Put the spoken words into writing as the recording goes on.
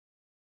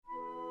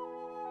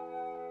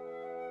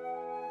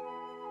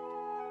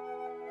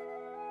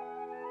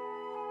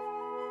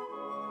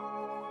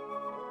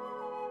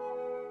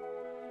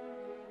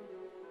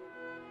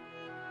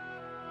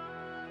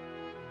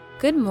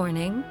Good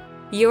morning.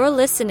 You're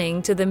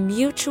listening to the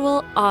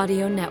Mutual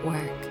Audio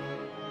Network.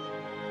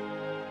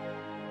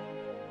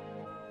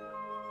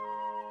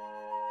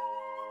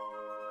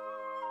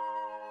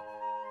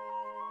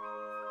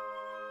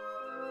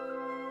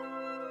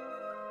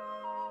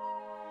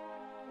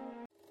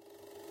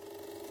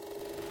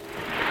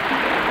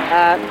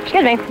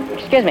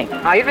 Excuse me.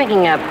 Are you drinking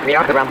rum?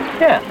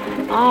 Yeah.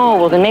 Oh,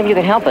 well, then maybe you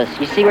can help us.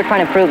 You see, we're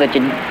trying to prove that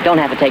you don't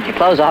have to take your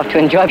clothes off to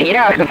enjoy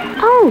Peter.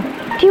 Oh,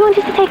 do you want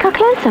us to take our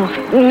clothes off?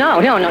 No.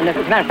 As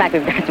a matter of fact,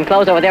 we've got some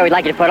clothes over there we'd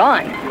like you to put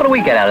on. What do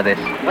we get out of this?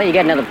 Well, you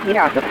get another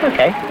Peter.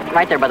 Okay.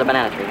 Right there by the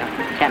banana tree.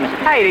 Can't miss it.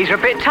 Hey, these are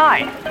a bit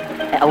tight.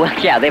 Well,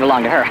 yeah, they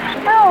belong to her.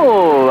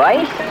 Oh,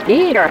 ice,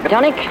 Peter,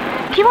 tonic.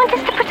 Do you want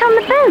us to put on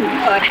the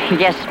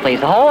boots? Yes, please,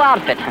 the whole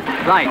outfit.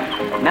 Right.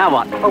 Now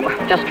what? Oh,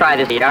 just try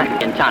this, Peter,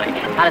 and tonic.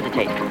 How does it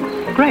taste?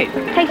 Great.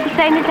 Tastes the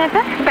same as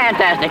ever?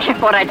 Fantastic.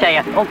 What'd I tell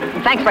you? Oh,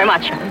 thanks very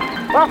much.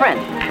 Well,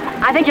 friends,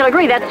 I think you'll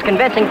agree that's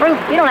convincing proof.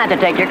 You don't have to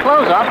take your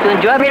clothes off to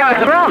enjoy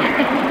Redux rum.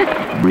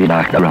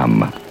 Redux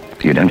rum.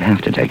 You don't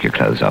have to take your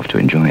clothes off to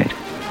enjoy it.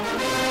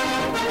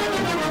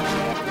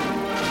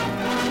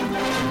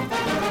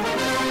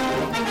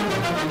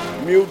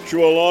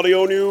 Mutual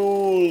Audio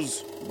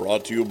News,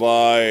 brought to you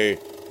by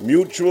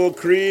Mutual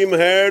Cream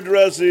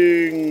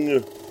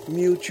Hairdressing.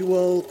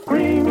 Mutual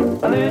Cream,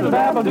 a little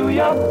dabble do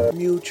ya?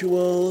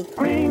 Mutual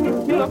Cream,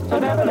 you look so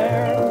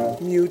debonair.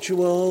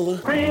 Mutual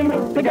Cream,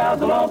 the gals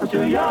will all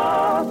pursue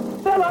ya.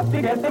 They'll love to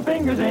get their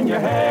fingers in your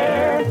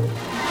hair.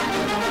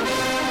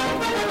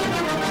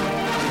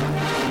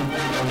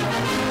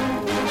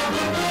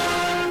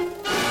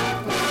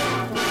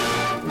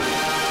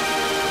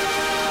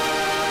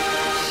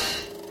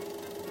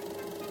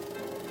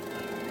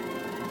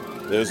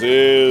 This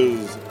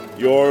is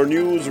your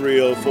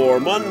newsreel for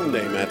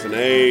Monday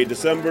matinee,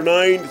 December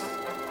 9th.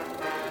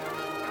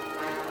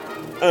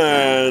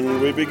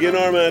 And we begin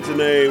our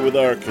matinee with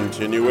our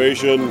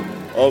continuation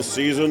of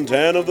Season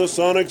 10 of the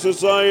Sonic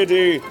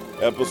Society,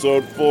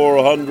 Episode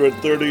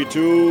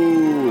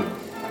 432.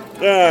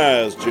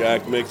 As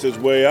Jack makes his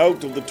way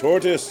out of the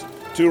tortoise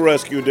to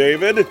rescue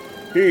David,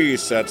 he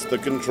sets the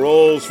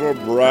controls for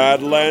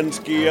Brad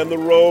Lansky and the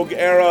Rogue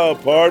Era,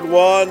 Part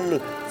 1,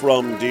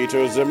 from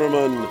Dieter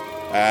Zimmerman,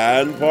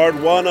 and Part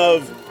 1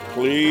 of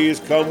Please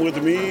Come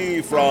With Me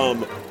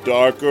from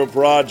Darker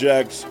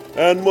Projects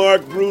and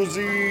Mark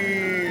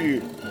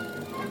Bruzy.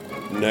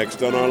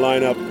 Next on our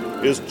lineup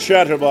is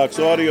Chatterbox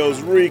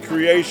Audio's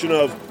recreation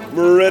of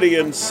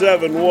Meridian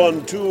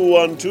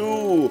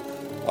 71212,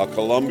 a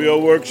Columbia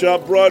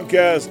Workshop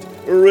broadcast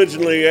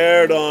originally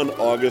aired on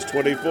August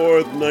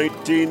 24th,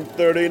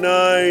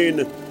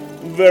 1939.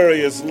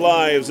 Various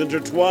lives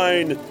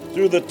intertwine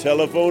through the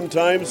telephone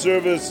time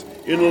service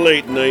in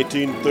late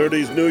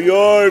 1930s New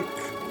York.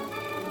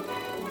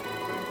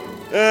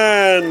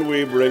 And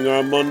we bring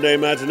our Monday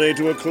matinee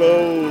to a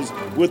close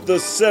with the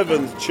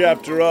 7th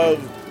chapter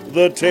of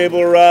The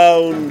Table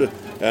Round,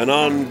 an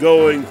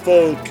ongoing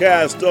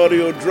full-cast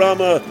audio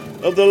drama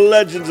of the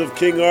legends of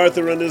King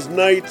Arthur and his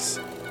knights,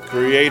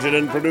 created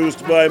and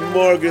produced by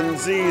Morgan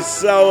Z.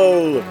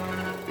 Sowell.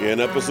 In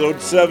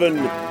Episode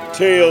 7,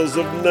 Tales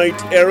of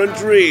Knight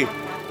Errantry,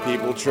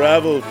 people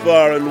travel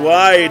far and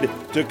wide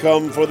to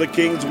come for the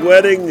king's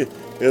wedding,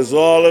 as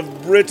all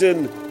of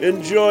Britain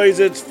enjoys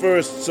its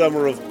first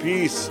summer of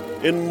peace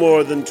in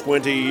more than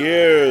 20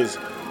 years.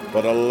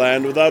 But a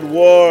land without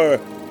war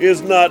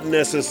is not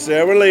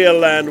necessarily a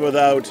land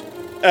without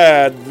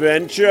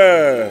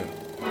adventure.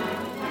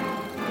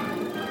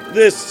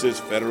 This is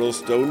Federal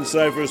Stone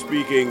Cipher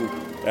speaking,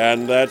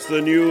 and that's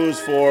the news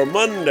for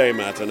Monday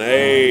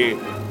Matinee,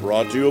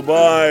 brought to you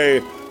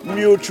by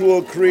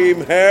Mutual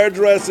Cream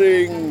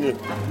Hairdressing.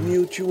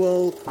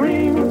 Mutual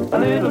Cream, a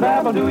little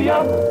dabble do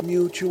ya?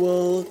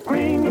 Mutual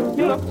Cream,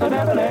 you look so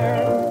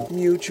debonair.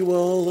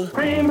 Mutual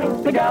Cream,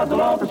 the gals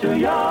will all pursue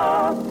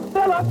ya.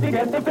 They'll love to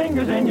get their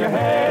fingers in your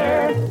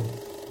hair.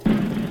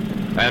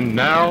 And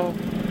now,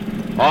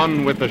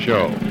 on with the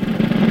show.